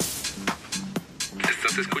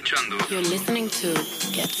Estás escuchando. You're listening to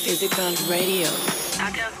Get Physical Radio.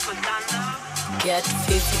 State ascoltando Get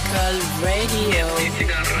Physical Radio.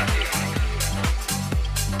 Physical Radio.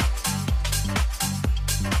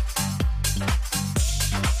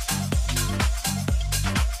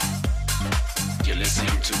 You're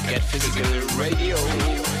listening to Get Physical Radio.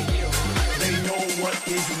 They know what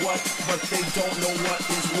is what, but they don't know what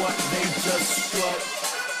is what. They just strut.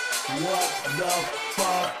 What the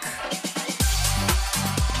fuck?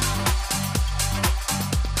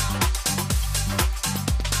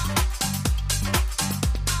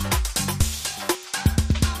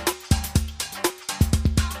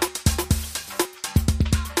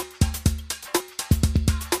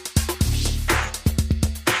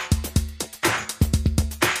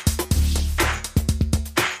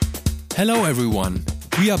 Hello everyone,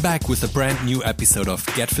 we are back with a brand new episode of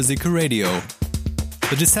Get Physical Radio.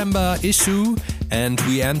 The December issue, and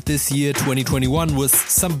we end this year 2021 with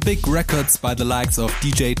some big records by the likes of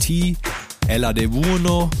DJ T, Ella De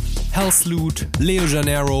Buono, Hellsloot, Leo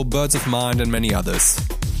Janeiro, Birds of Mind and many others.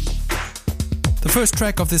 The first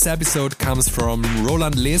track of this episode comes from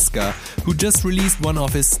Roland Leska, who just released one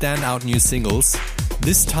of his standout new singles,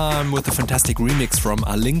 this time with a fantastic remix from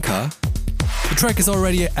Alinka. The track is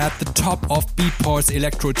already at the top of Beatport's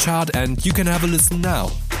Electro chart and you can have a listen now.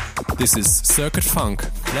 This is Circuit Funk.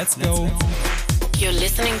 Let's go. You're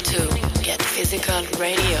listening to Get Physical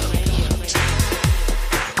Radio.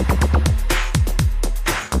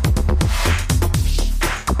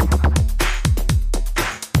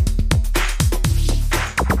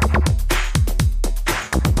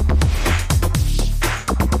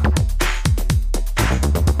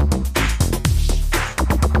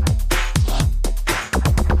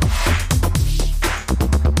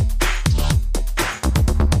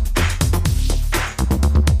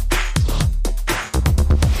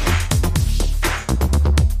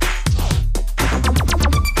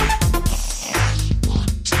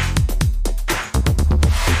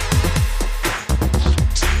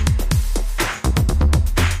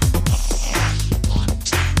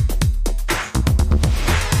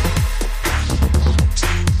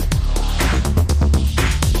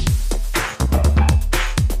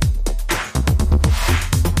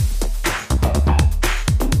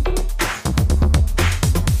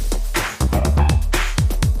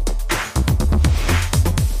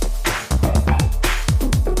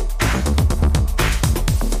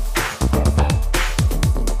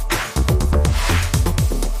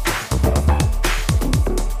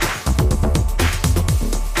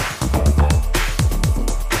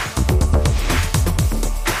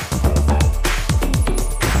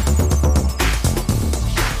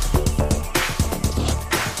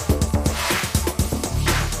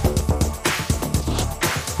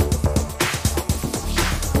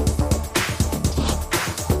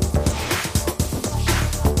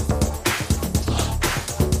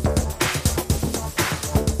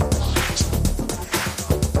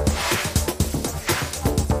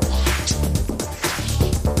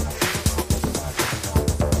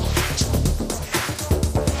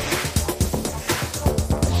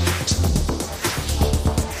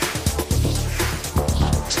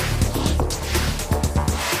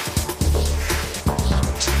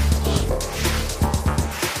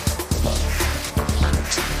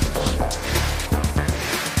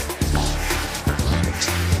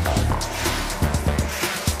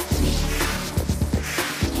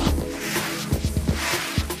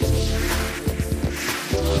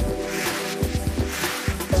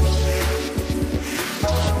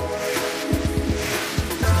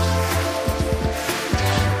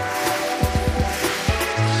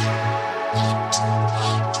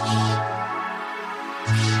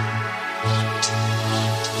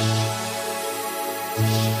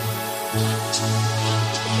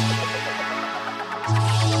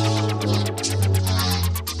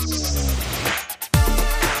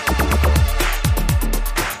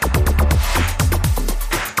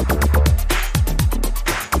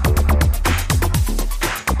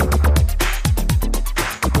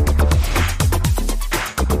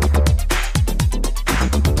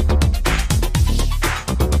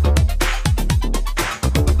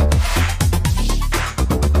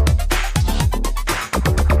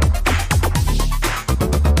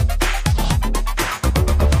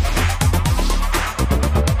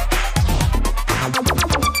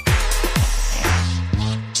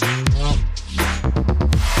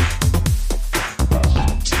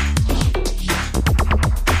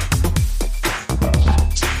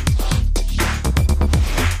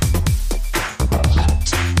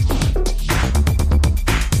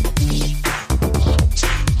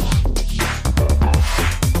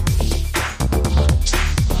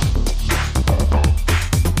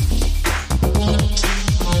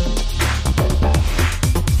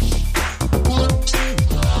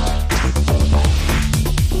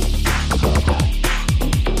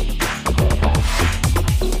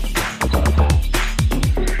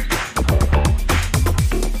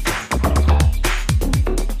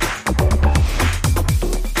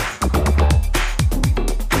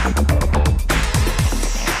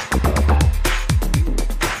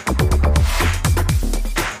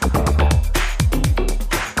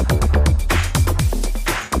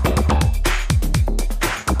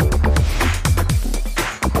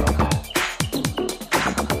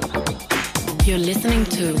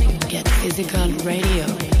 Physical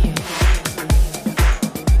Radio.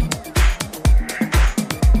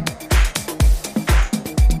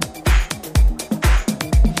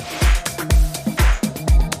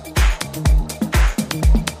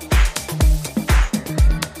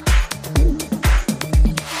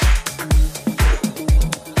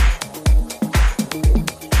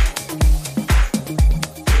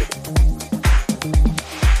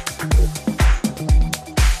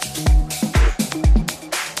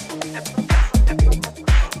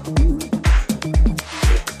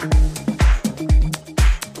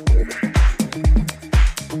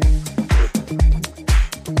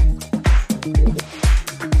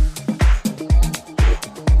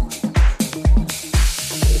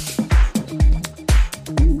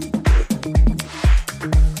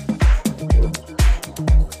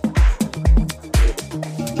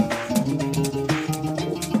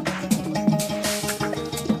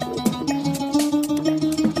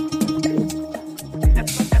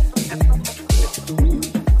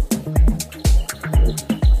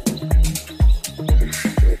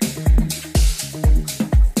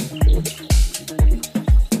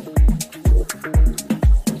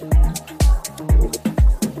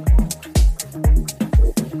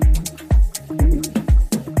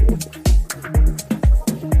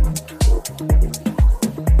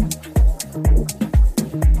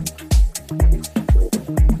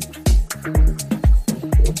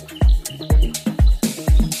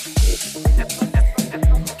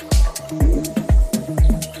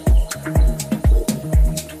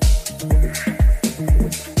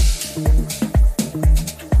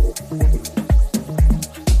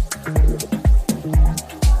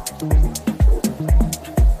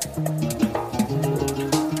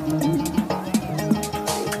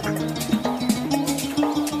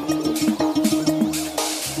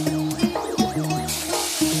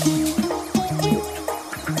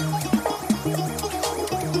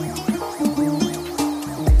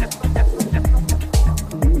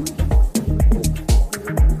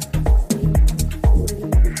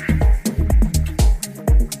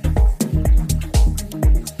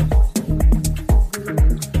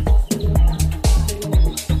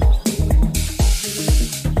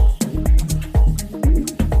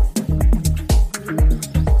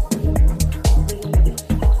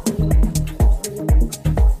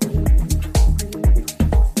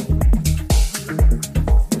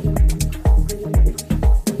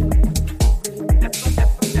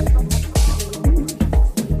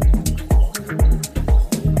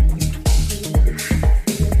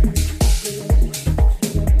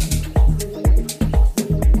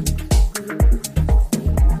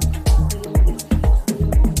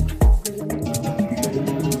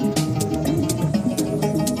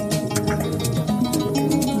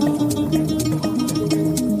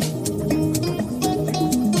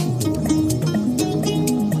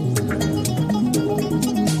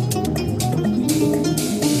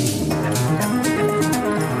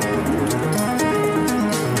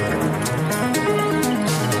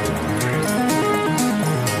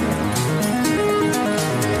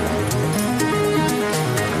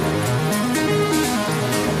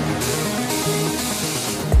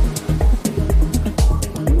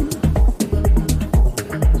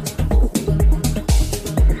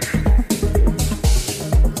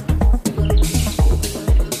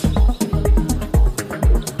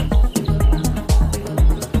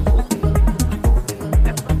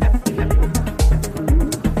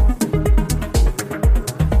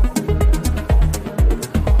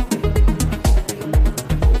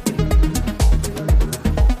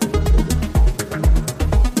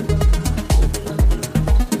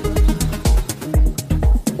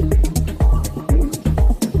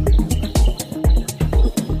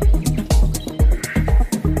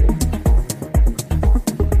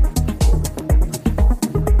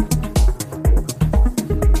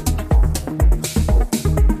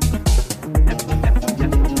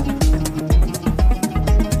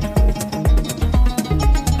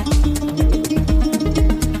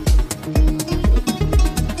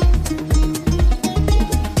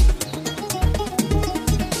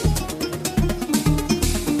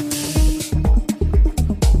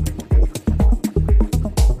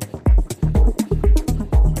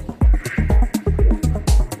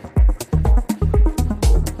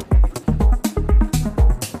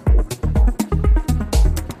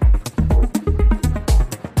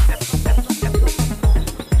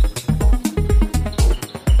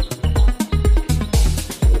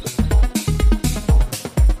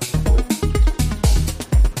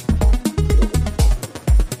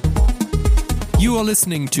 You are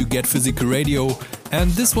listening to Get Physical Radio. And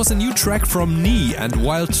this was a new track from Knee and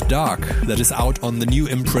Wild Dark that is out on the new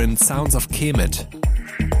imprint Sounds of Kemet.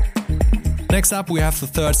 Next up we have the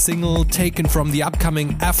third single taken from the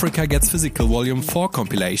upcoming Africa Gets Physical Volume 4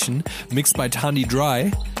 compilation, mixed by Tandi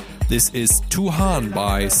Dry. This is Tuhan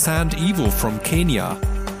by Sand Evo from Kenya.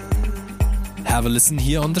 Have a listen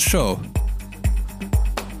here on the show.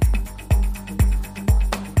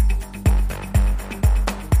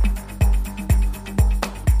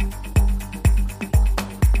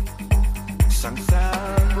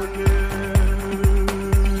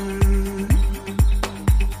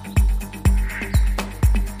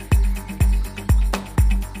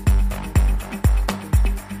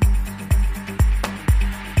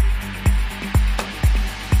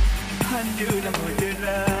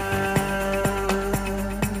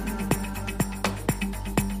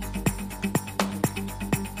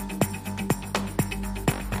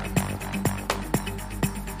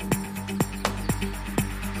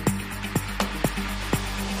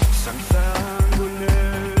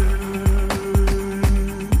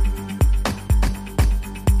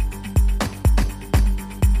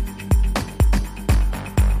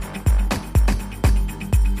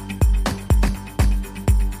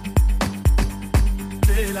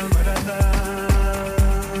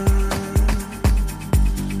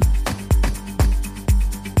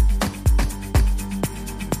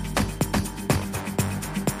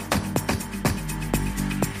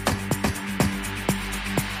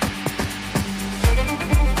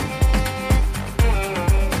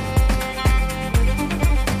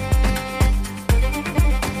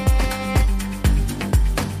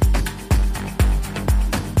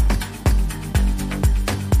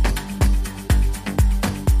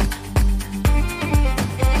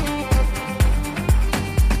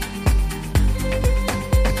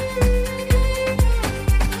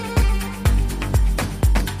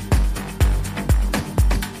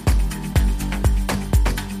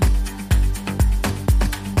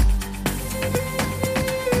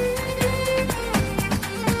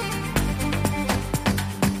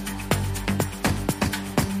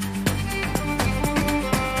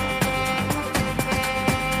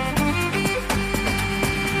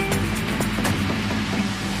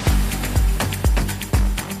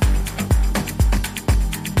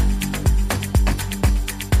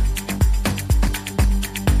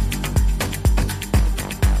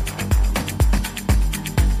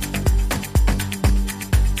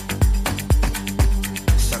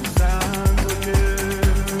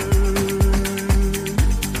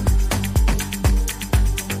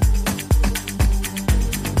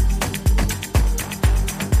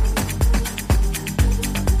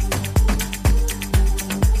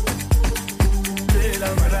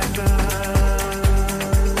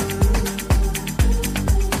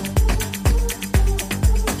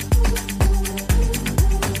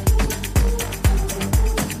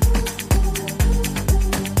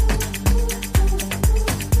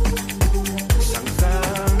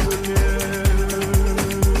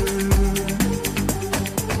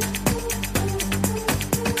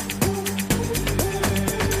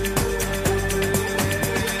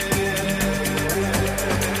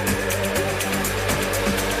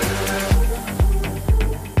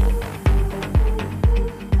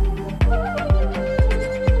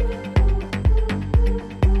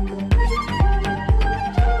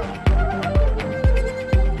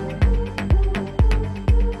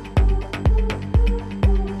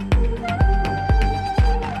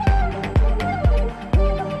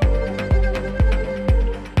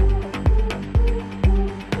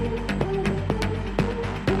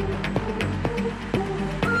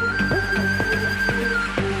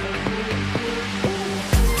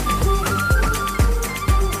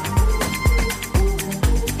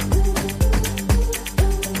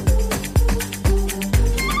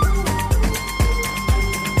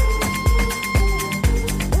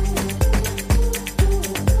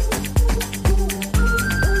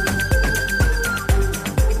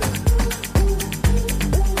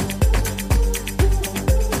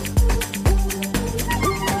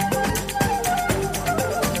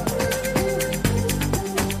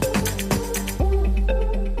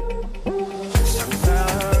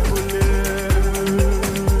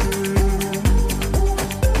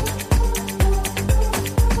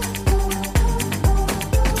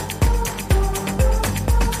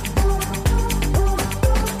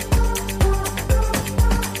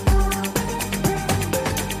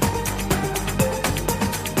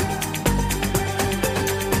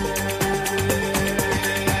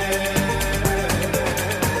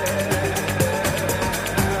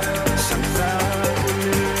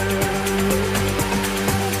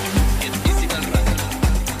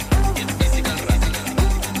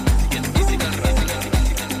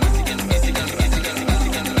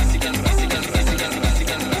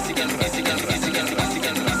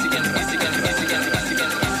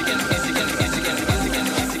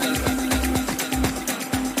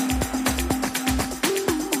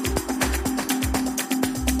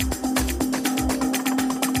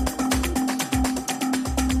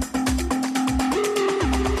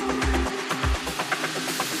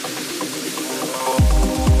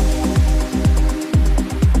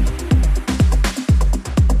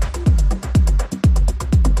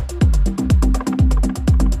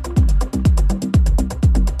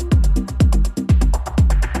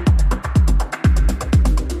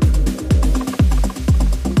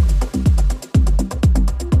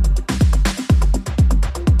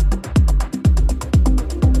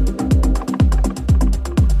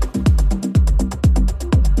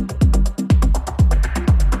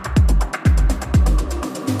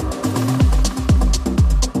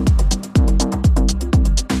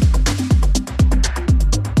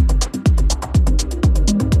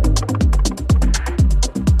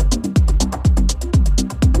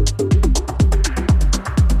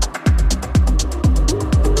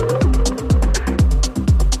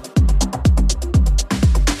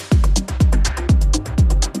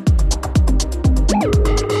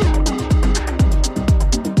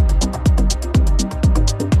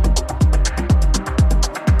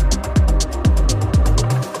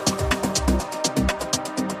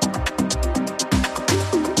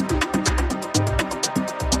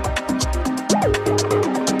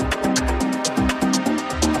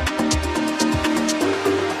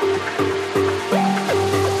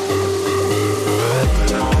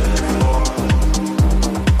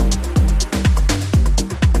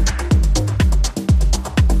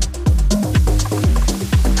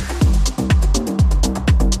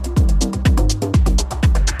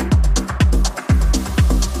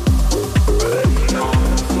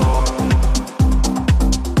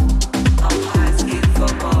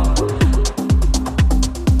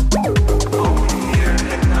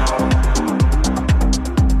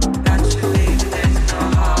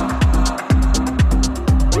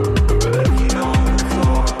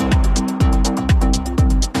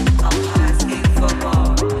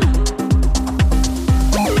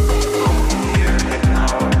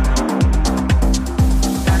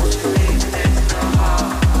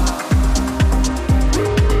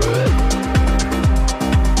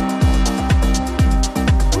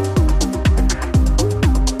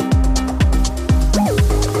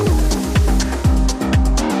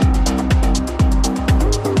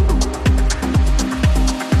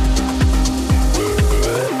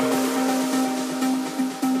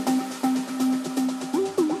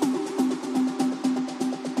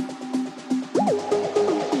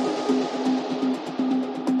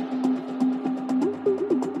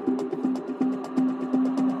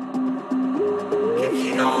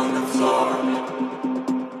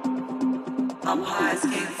 I'm high,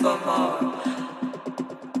 asking for more.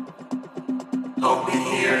 Hold me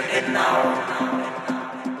here and now.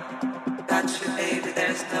 Got you, baby,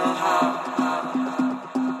 there's no how.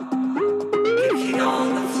 Kicking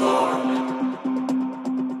on the floor.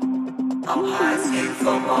 I'm high, asking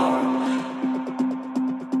for more.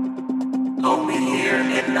 Hold me here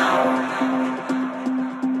and now.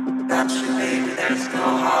 Got you, baby, there's no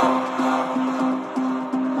how.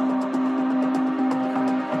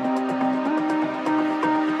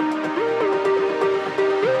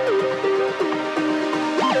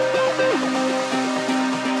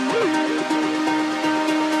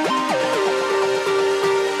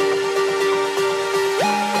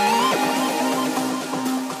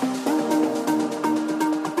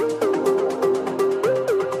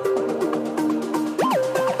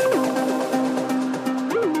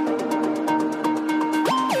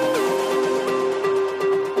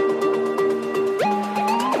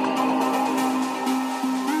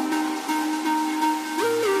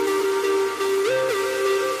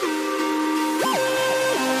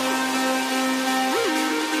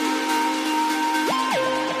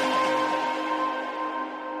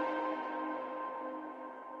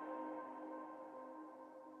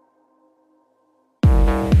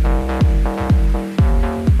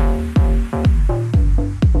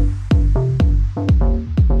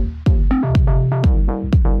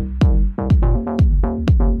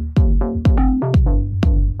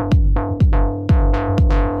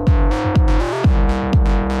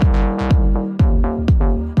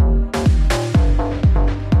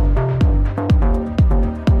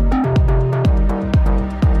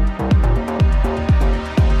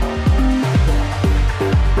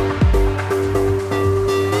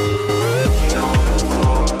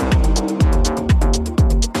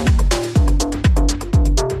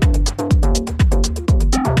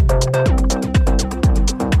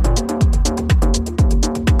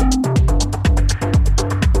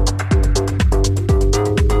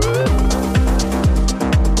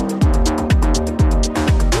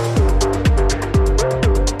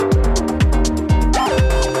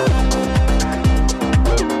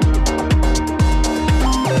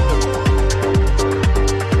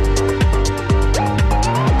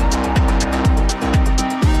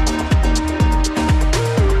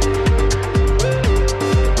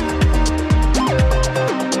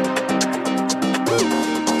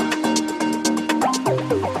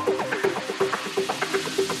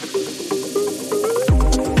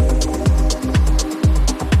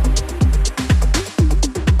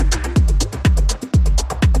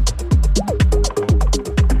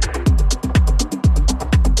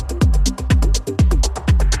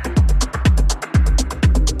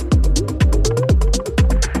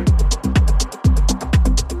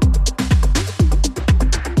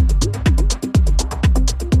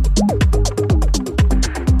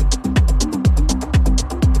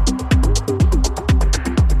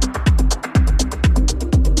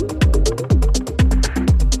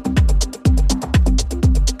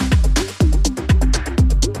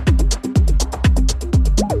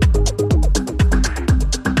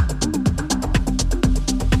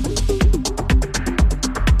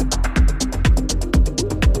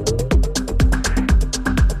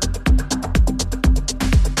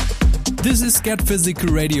 This is Get Physical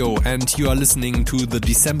Radio and you are listening to the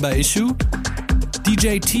December issue.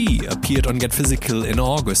 DJ T appeared on Get Physical in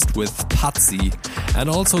August with Pazzi, and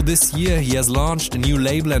also this year he has launched a new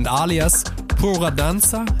label and alias, Pura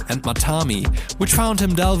Danza and Matami, which found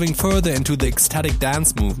him delving further into the ecstatic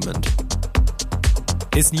dance movement.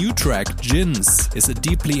 His new track, Jins, is a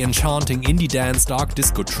deeply enchanting indie dance dark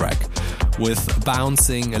disco track with a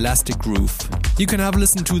bouncing elastic groove. You can have a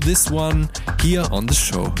listen to this one here on the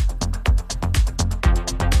show.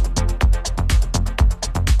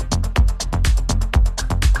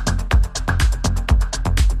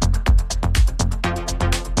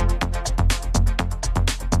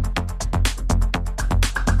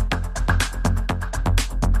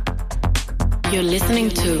 You're listening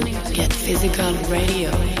to Get Physical Radio.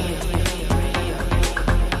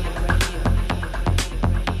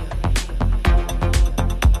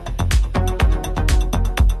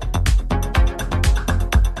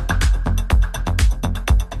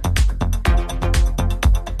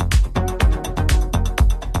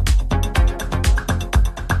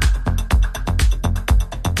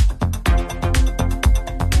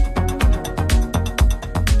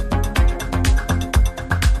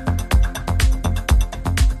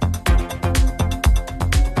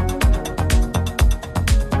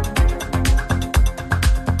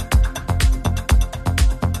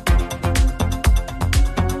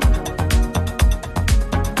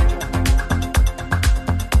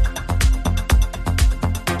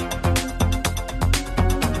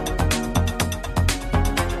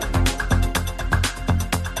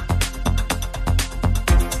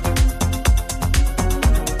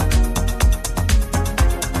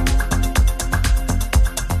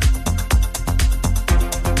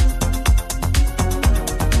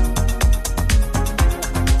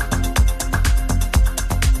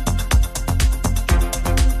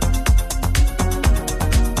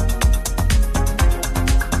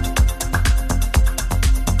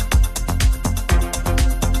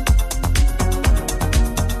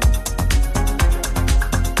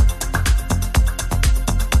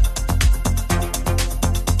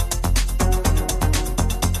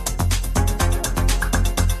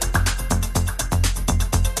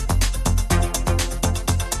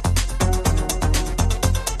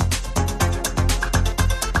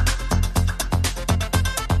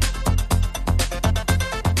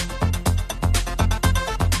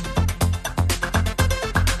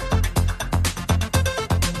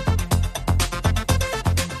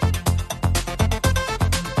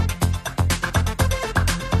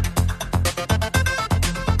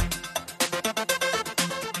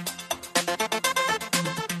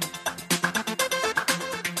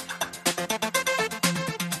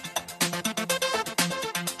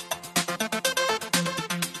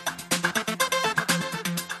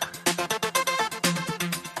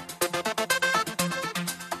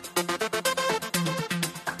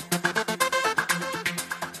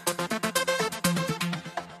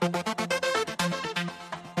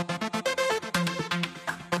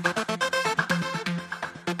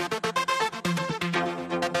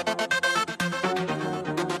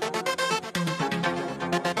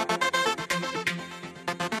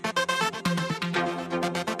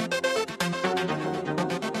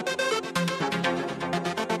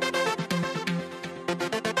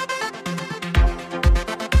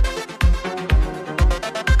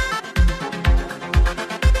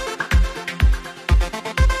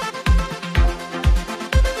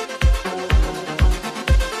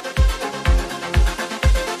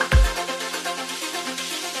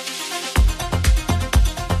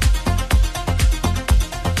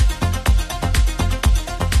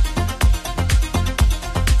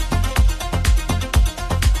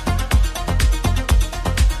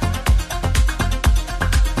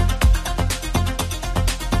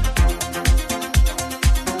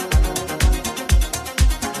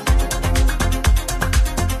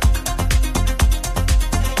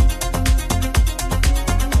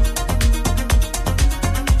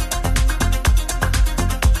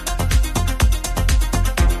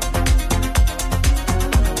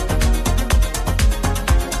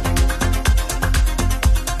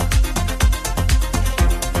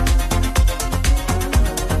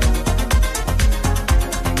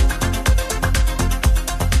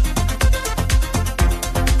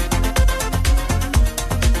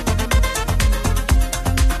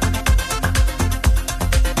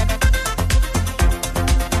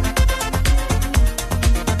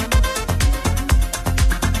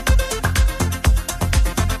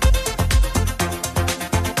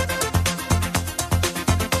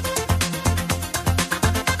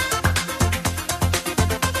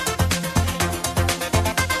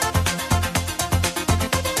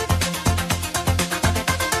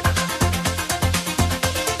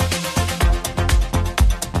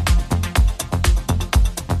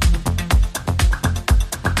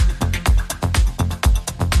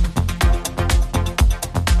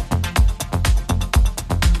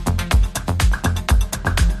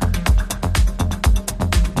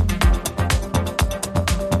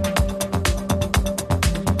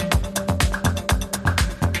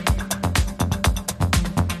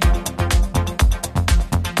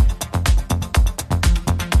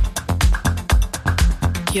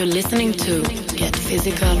 You're listening to Get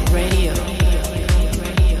Physical Radio.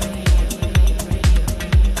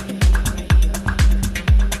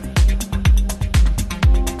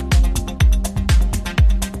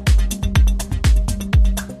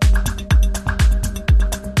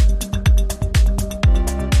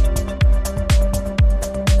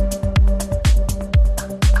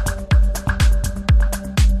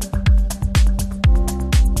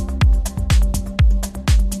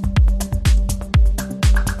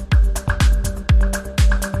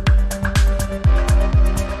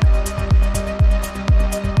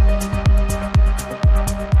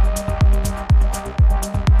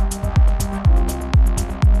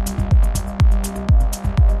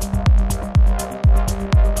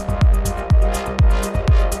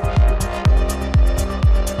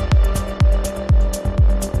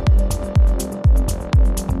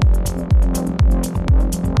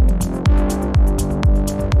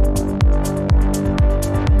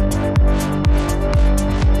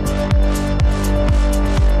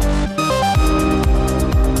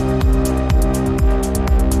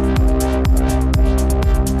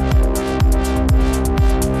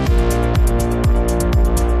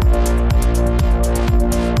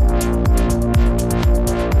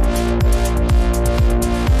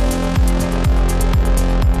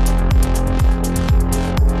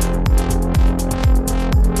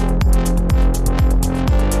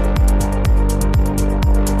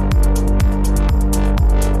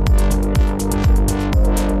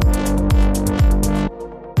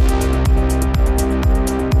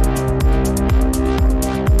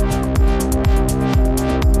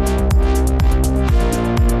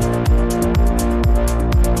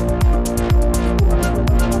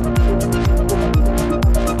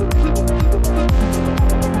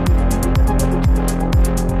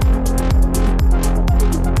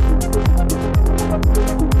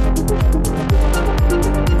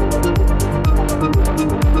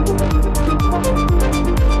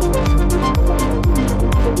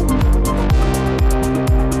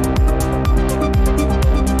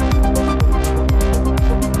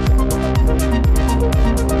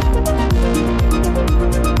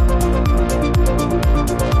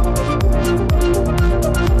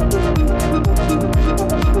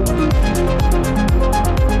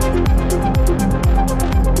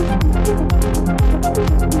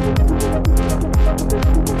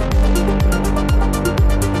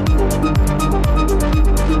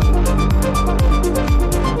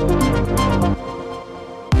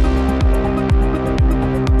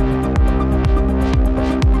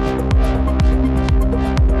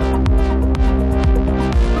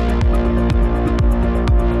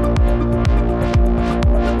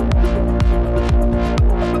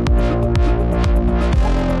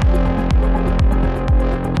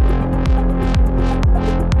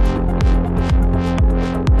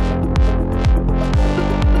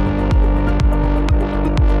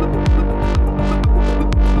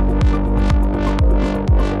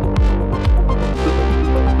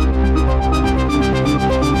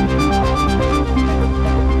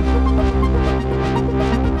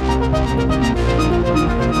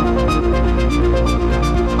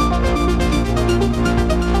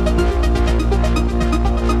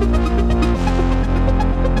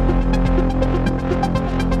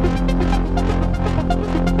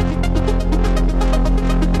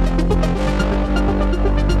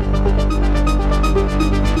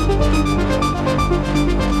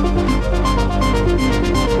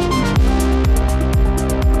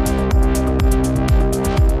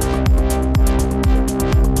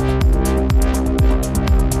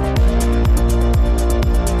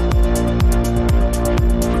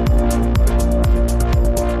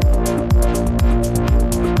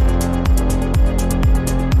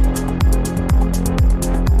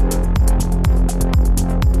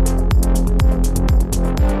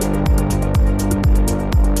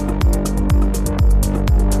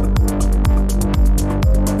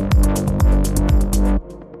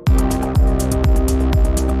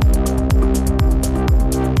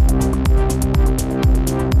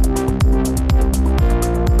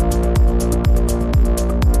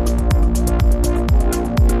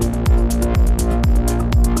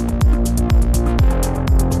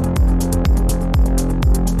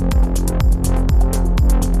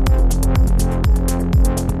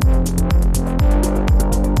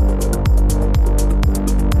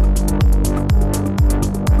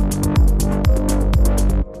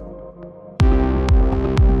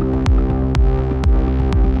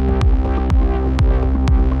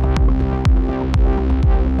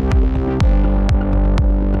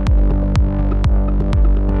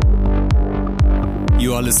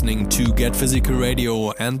 to Get Physical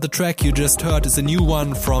Radio, and the track you just heard is a new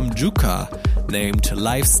one from Juka named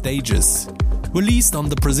Life Stages, released on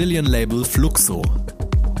the Brazilian label Fluxo.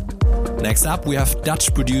 Next up we have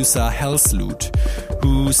Dutch producer Helsloot,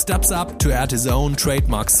 who steps up to add his own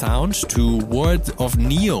trademark sound to Word of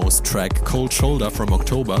Neo's track Cold Shoulder from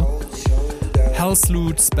October.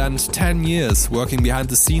 Helsloot spent 10 years working behind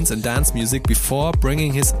the scenes in dance music before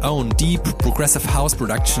bringing his own deep progressive house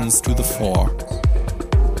productions to the fore.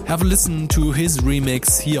 Have a listen to his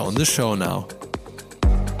remix here on the show now.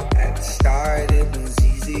 At the start it was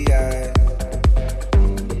easier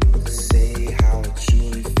to say how I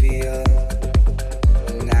truly feel.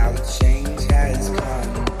 Now the change has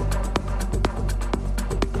come.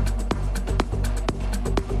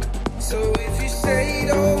 So if you say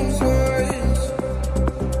those words,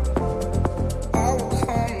 I will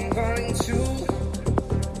come running too.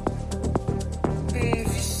 And if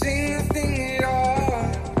you say nothing at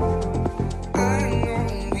all, I know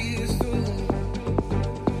we're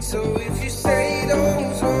through. So if you say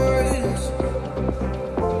those words,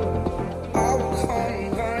 I will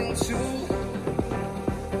come running too.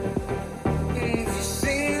 And if you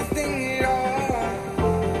say nothing at all,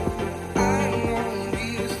 I know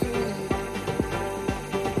we're through.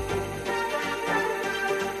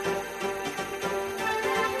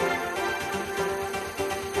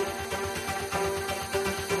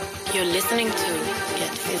 You're listening to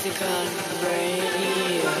Get Physical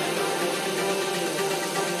Radio.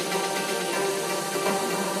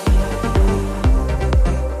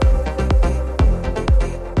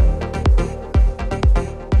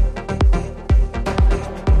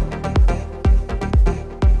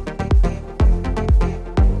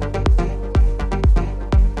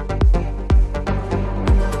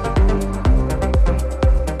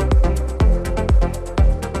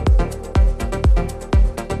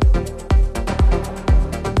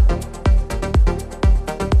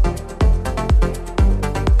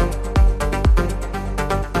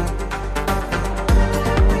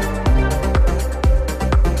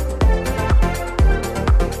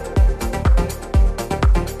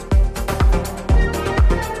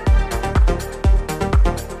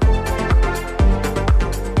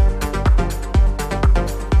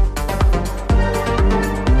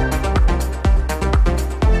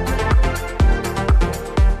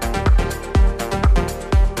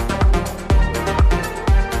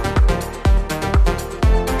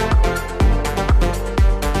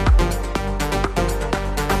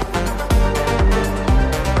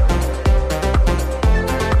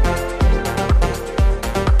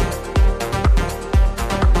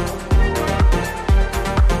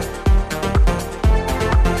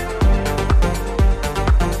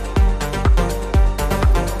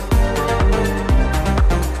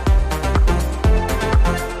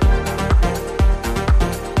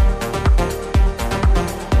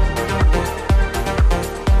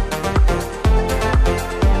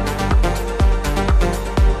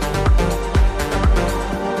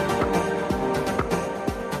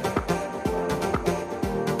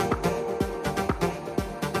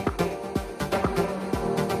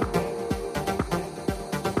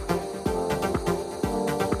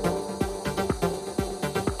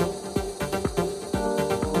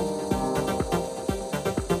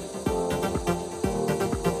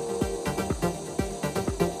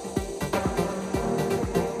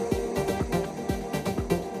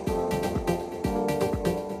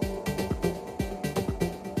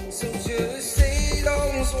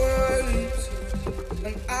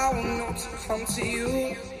 come to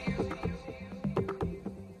you,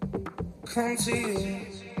 come to you,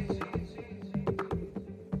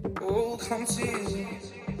 oh, come to you,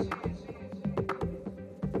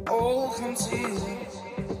 oh, come to you,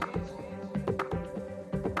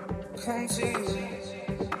 come to you,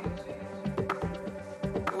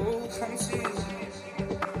 oh, come to you,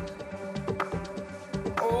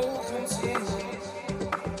 oh, come to you,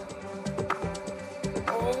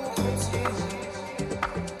 oh, come to you.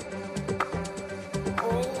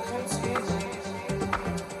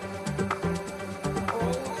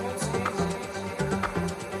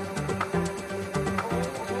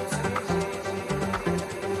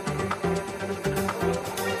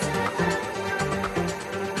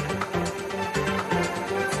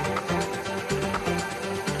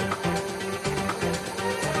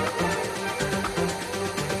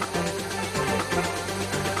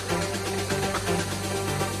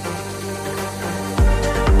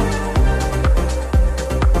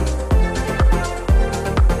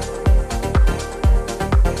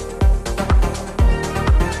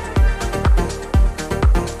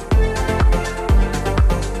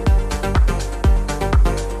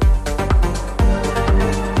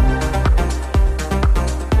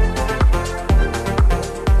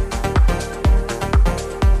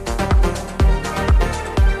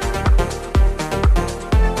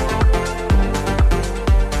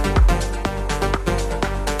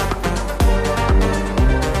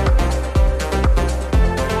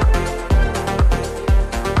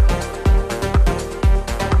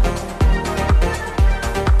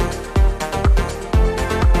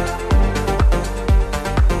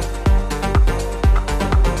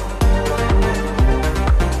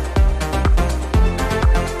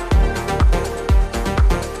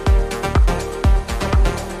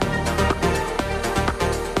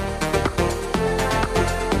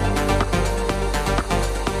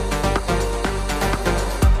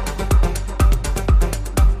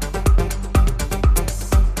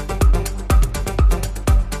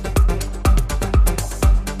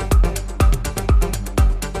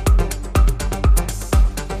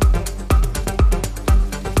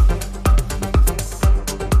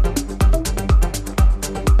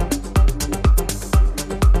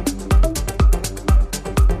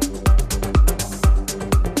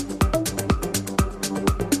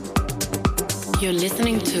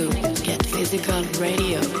 listening to Get Physical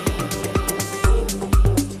Radio.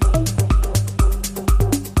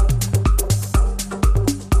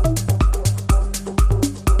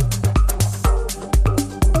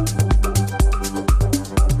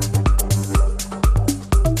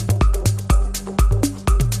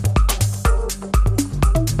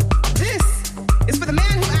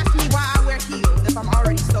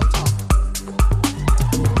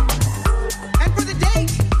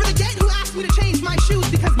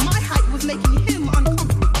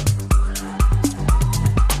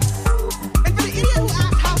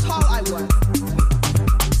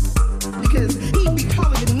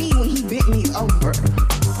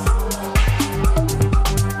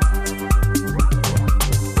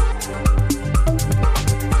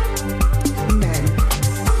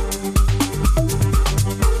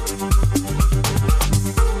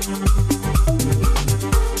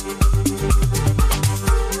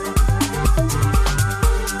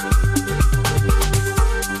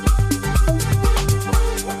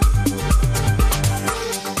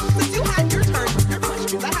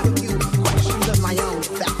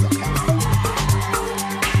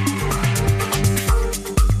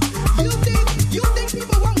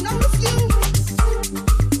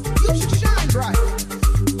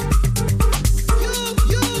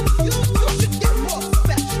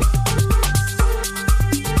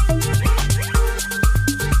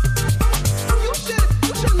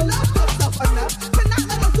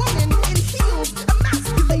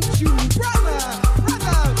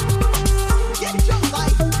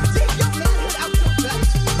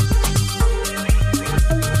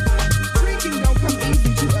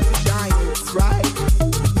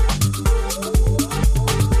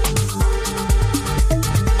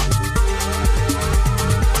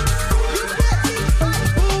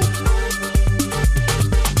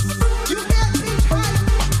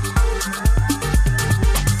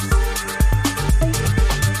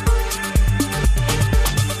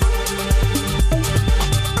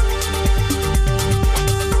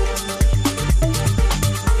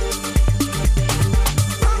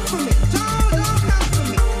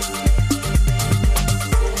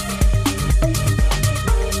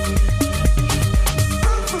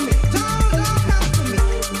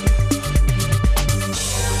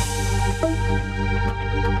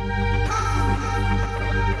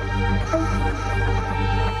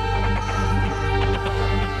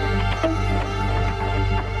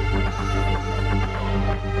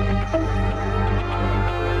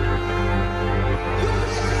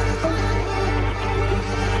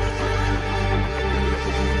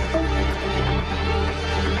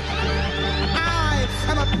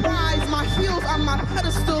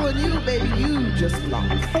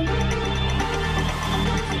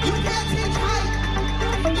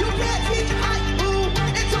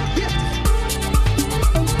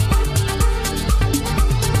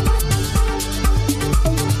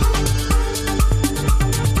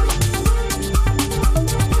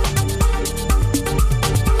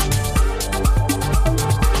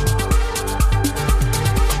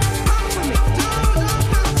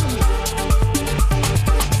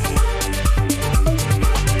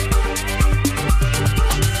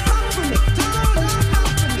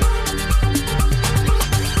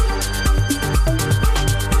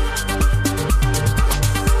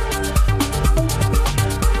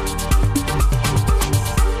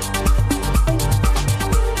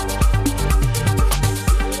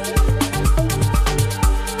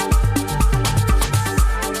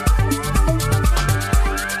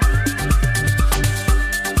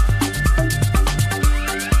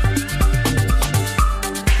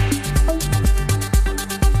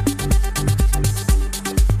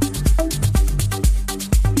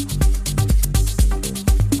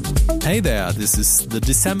 Hey there, this is the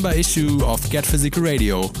December issue of Get Physical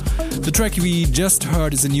Radio. The track we just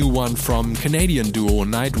heard is a new one from Canadian duo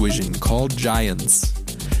Night Vision called Giants.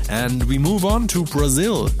 And we move on to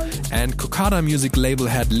Brazil and Cocada music label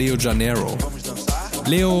head Leo Janeiro.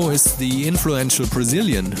 Leo is the influential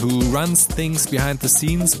Brazilian who runs things behind the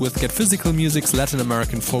scenes with Get Physical Music's Latin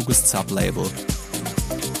American focused sub-label.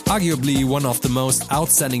 Arguably one of the most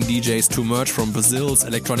outstanding DJs to emerge from Brazil's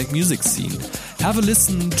electronic music scene. Have a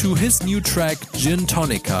listen to his new track Gin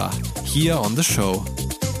Tonica here on the show.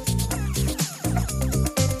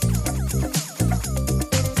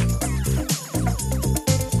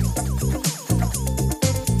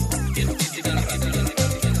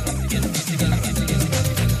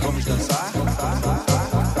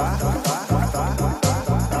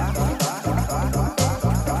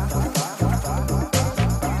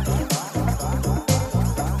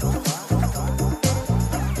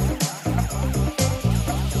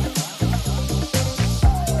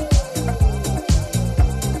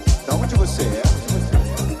 você é?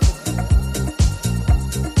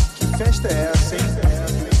 Que festa é essa, hein?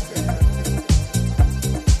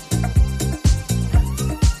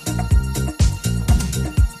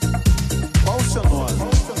 Qual o seu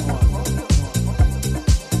nome?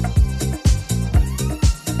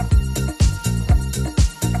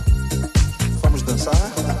 Vamos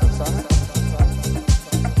dançar?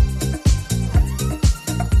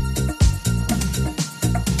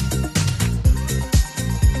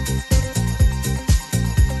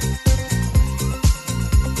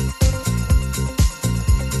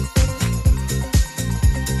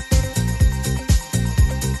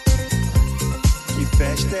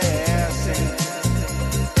 Festa é essa, hein?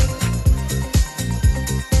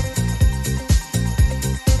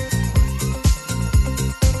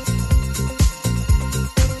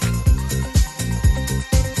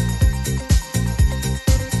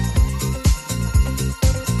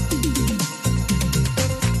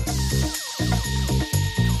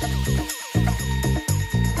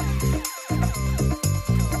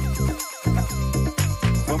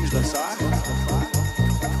 Vamos dançar?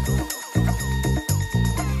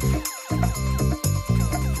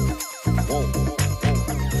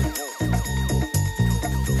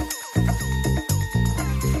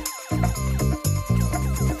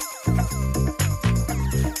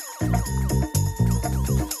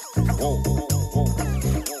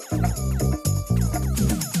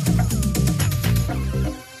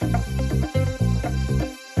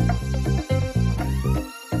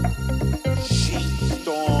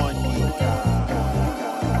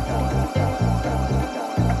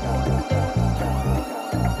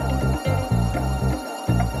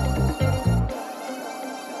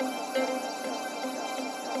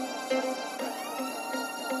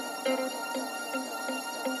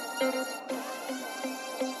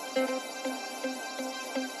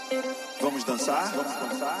 Vamos dançar? Vamos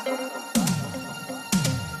dançar?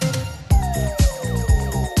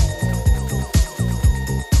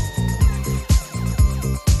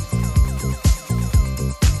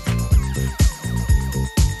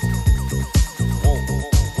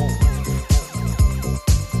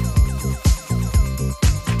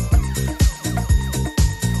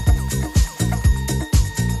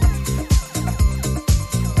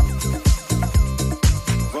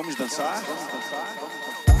 Vamos dançar?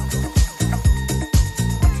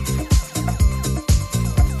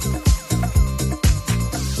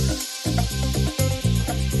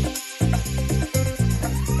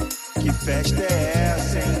 Que festa é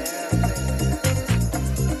essa, hein?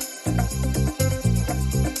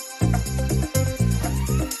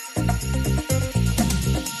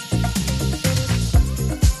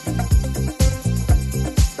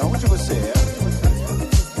 Da onde você é?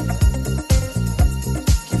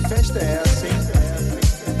 Que festa é essa, hein?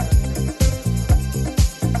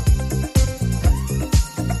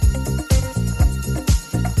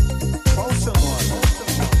 Qual o seu nome?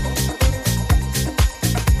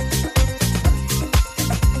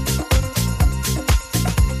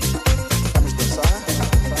 Vamos dançar?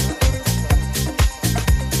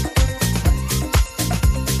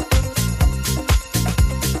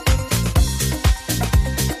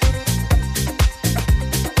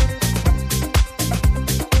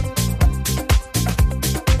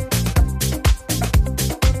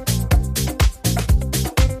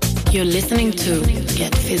 You're listening to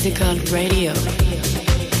Get Physical Radio.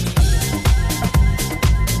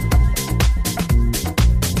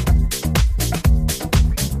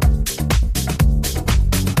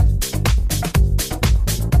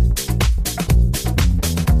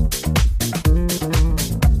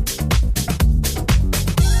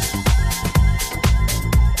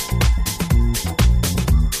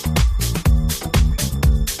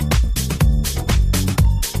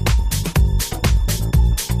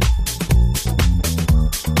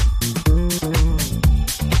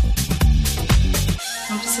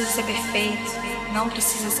 Não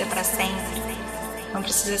precisa ser para sempre. Não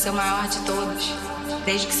precisa ser o maior de todos,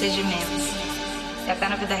 desde que seja imenso. E até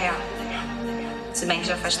na vida real. Se bem que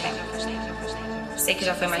já faz tempo. Sei que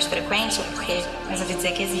já foi mais frequente, porque mas ouvi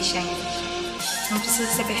dizer que existe ainda. Não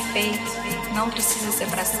precisa ser perfeito. Não precisa ser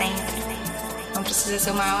para sempre. Não precisa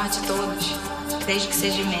ser o maior de todos, desde que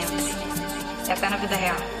seja imenso. E até na vida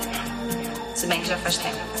real. Se bem que já faz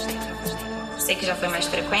tempo. Sei que já foi mais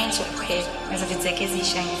frequente, porque mas ouvi dizer que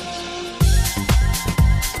existe ainda.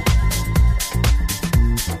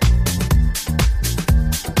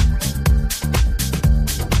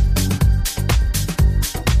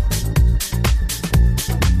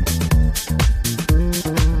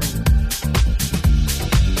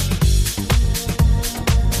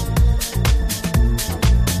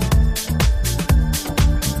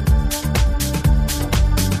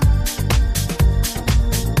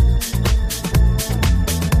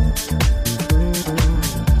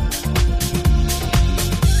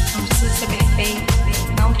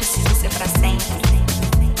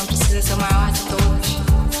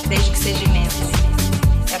 desde que seja imenso.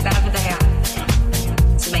 E até na vida real.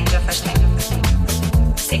 Se bem que já faz tempo.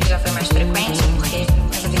 Sei que já foi mais frequente, porque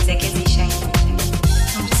mas ouvi dizer que existe ainda.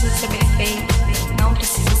 Não precisa ser perfeito, não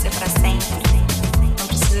precisa ser pra sempre. Não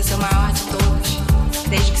precisa ser o maior de todos,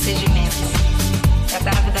 desde que seja imenso. E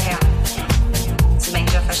até na vida real. Se bem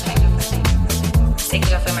que já faz tempo. Sei que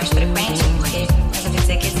já foi mais frequente, porque mas ouvi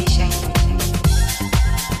dizer que existe ainda.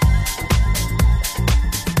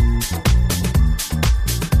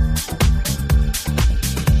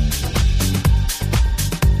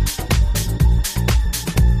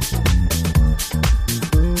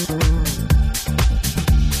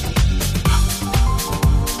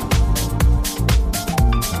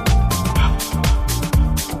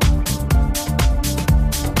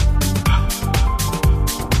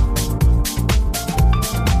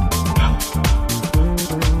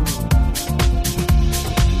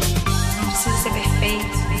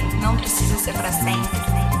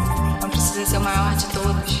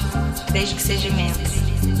 Desde que seja imenso.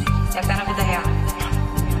 E até na vida real.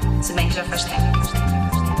 Se bem que já faz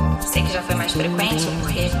tempo. Sei que já foi mais frequente,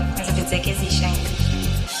 porque mas ouvi dizer que existe ainda.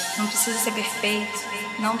 Não precisa ser perfeito,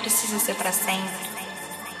 não precisa ser pra sempre.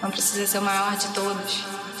 Não precisa ser o maior de todos,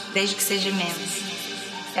 desde que seja imenso.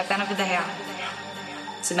 E até na vida real.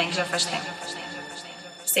 Se bem que já faz tempo.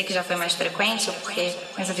 Sei que já foi mais frequente, porque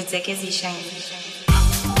mas ouvi dizer que existe ainda.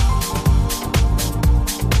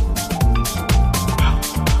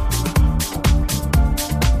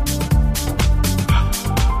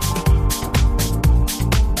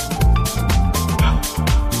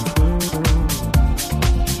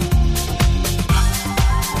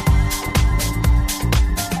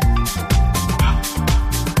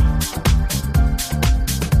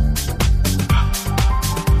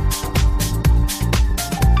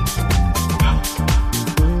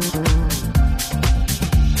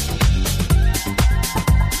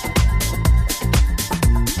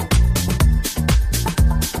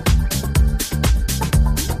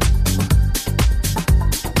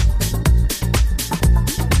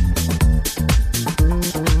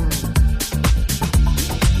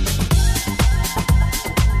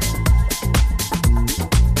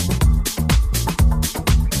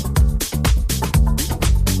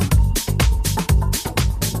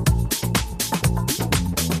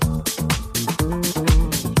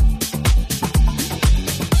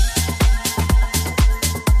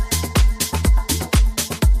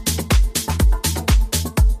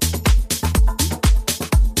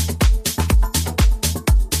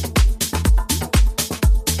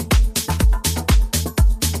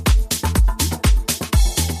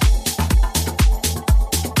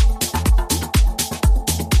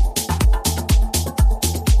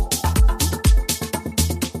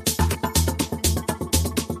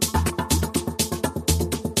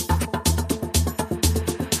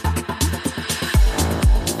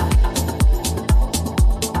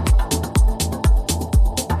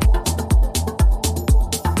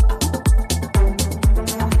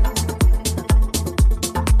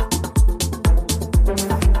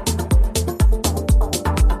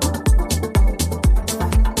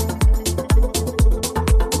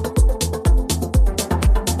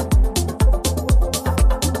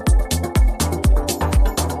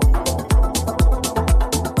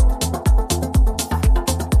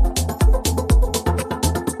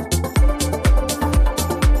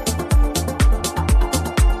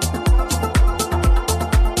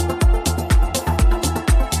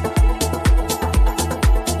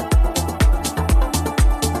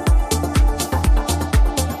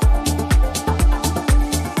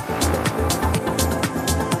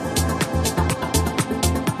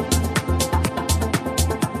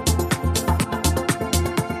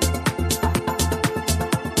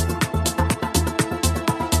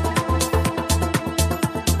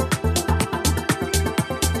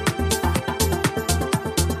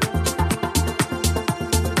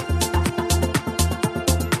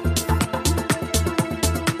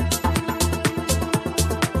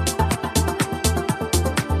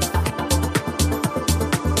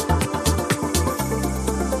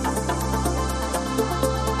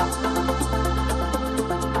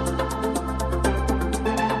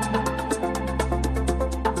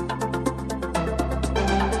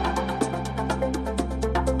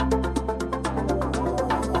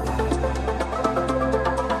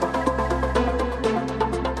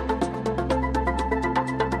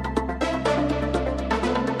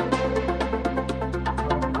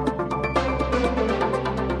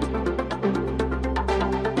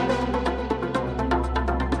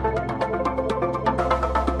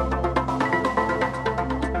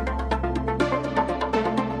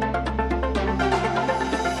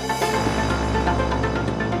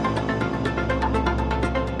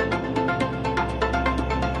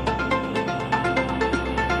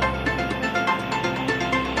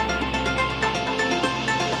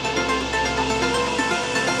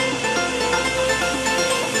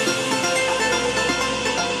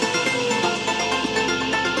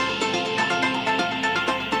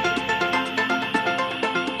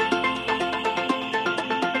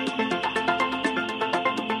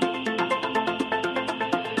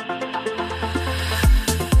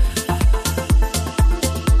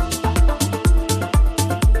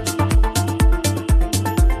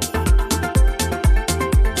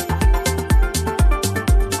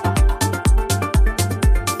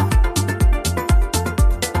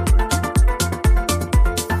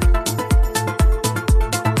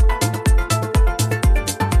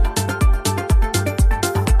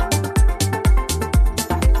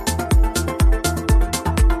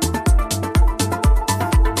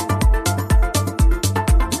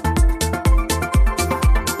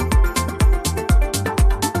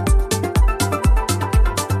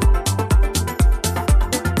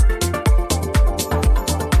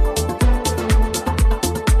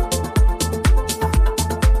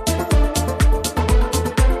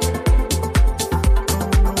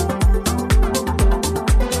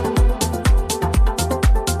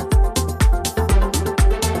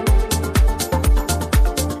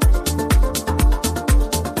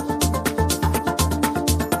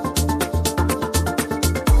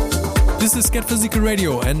 This is Get Physical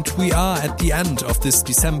Radio, and we are at the end of this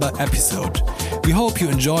December episode. We hope you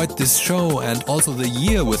enjoyed this show and also the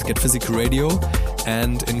year with Get Physical Radio.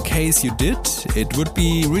 And in case you did, it would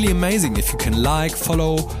be really amazing if you can like,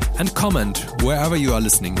 follow and comment wherever you are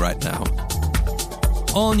listening right now.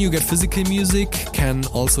 All new Get Physical music can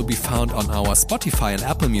also be found on our Spotify and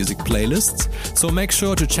Apple Music playlists, so make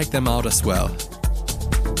sure to check them out as well.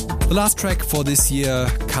 The last track for this year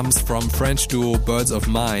comes from French duo Birds of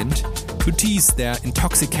Mind, who tease their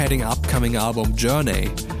intoxicating upcoming album Journey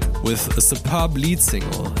with a superb lead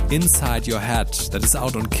single, Inside Your Head, that is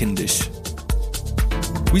out on Kindisch.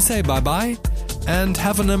 We say bye-bye and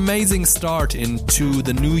have an amazing start into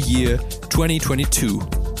the new year 2022.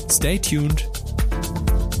 Stay tuned.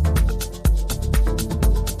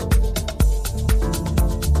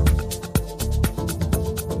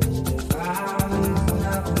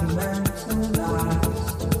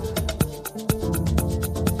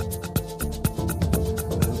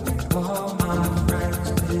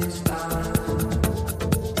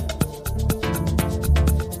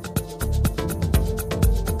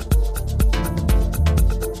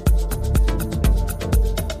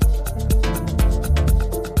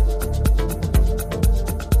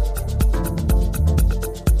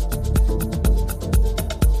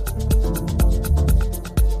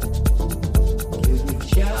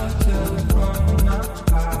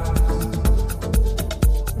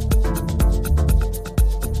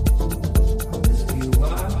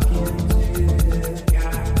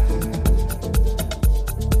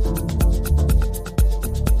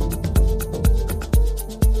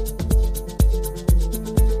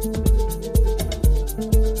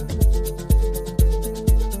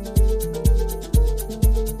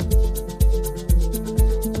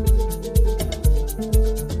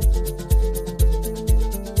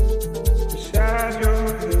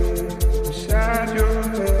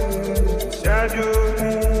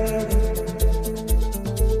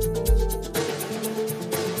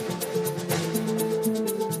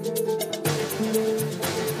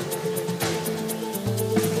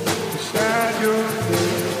 Inside your